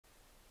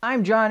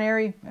I'm John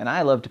Airy, and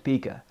I love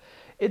Topeka.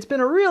 It's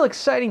been a real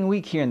exciting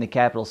week here in the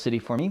capital city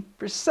for me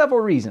for several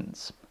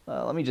reasons.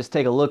 Let me just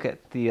take a look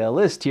at the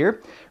list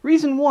here.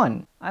 Reason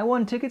 1, I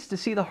won tickets to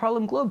see the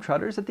Harlem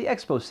Globetrotters at the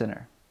Expo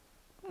Center.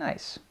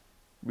 Nice.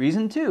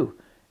 Reason 2,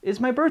 it's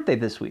my birthday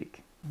this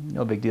week.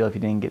 No big deal if you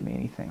didn't get me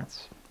anything.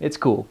 It's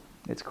cool.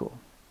 It's cool.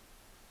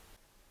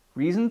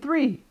 Reason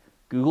 3,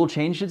 Google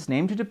changed its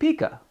name to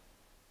Topeka.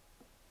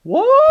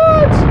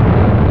 What?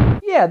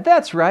 Yeah,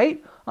 that's right.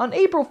 On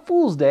April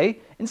Fool's Day,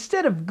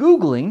 instead of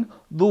Googling,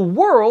 the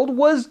world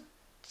was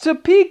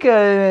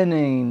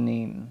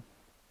Topeka-ing.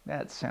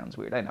 That sounds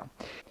weird, I know.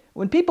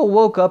 When people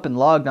woke up and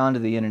logged onto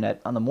the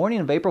internet on the morning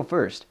of April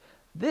 1st,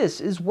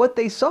 this is what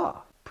they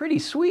saw. Pretty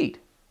sweet.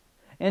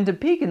 And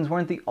Topekans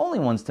weren't the only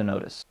ones to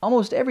notice.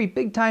 Almost every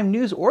big-time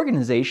news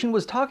organization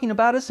was talking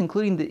about us,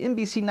 including the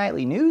NBC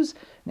Nightly News,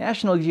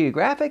 National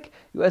Geographic,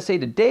 USA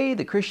Today,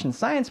 the Christian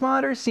Science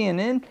Monitor,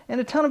 CNN,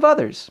 and a ton of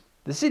others.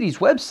 The city's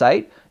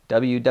website,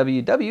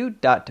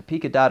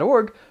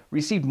 www.topeka.org,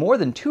 received more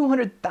than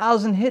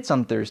 200,000 hits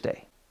on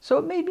Thursday. So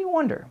it made me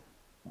wonder,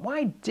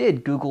 why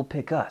did Google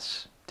pick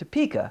us,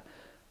 Topeka,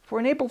 for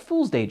an April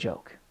Fool's Day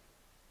joke?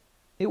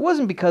 It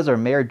wasn't because our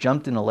mayor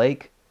jumped in a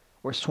lake,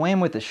 or swam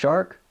with a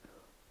shark,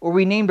 or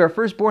we named our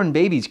firstborn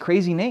babies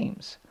crazy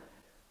names.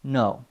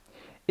 No,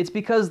 it's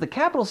because the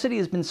capital city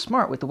has been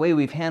smart with the way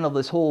we've handled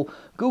this whole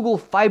Google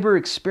Fiber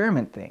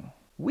experiment thing.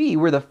 We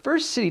were the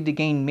first city to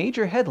gain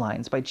major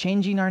headlines by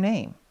changing our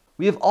name.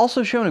 We have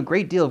also shown a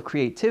great deal of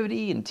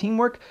creativity and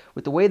teamwork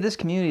with the way this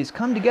community has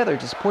come together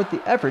to support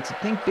the efforts of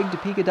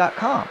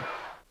thinkbigtopeka.com.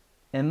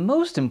 And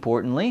most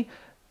importantly,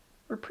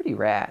 we're pretty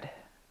rad.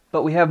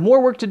 But we have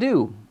more work to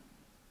do.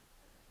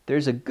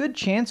 There's a good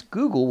chance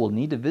Google will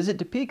need to visit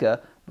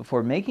Topeka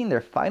before making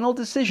their final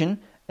decision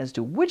as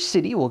to which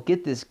city will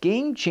get this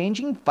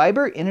game-changing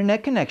fiber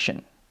internet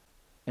connection.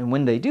 And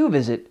when they do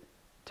visit,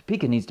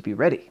 Topeka needs to be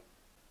ready.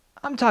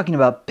 I'm talking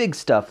about big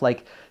stuff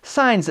like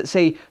signs that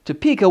say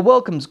Topeka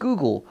welcomes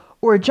Google,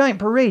 or a giant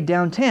parade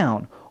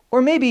downtown,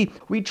 or maybe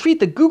we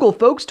treat the Google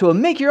folks to a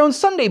make-your-own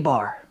sundae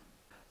bar.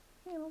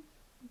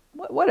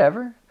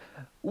 Whatever.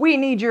 We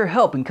need your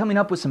help in coming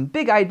up with some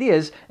big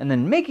ideas and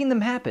then making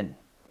them happen.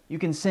 You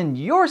can send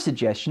your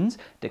suggestions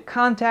to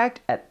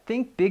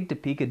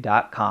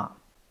contact@thinkbigtopeka.com.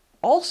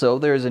 Also,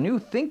 there is a new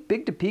Think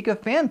Big Topeka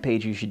fan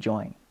page you should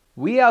join.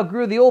 We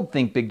outgrew the old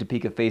Think Big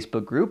Topeka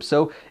Facebook group,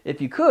 so if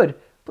you could,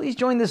 please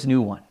join this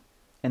new one,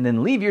 and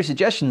then leave your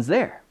suggestions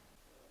there.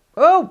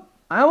 Oh,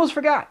 I almost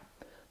forgot.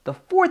 The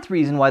fourth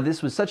reason why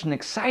this was such an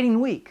exciting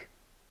week.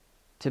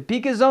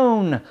 Topeka's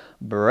own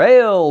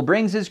Braille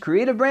brings his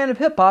creative brand of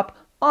hip-hop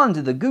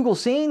onto the Google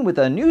scene with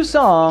a new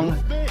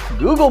song,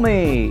 Google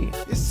Me.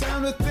 It's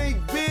time to think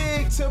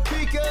big,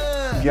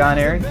 Topeka. John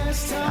Airy,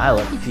 I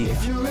love Topeka.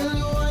 If you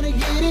really want to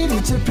get it,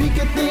 it's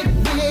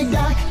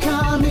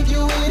TopekaThinkBig.com. If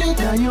you with it,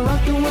 now you're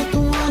rocking with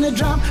the one that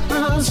drop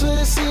bombs for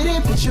the city.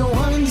 Put your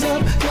ones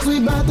up, cause we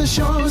bout to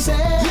show 'em, say,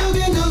 you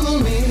can Google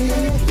me.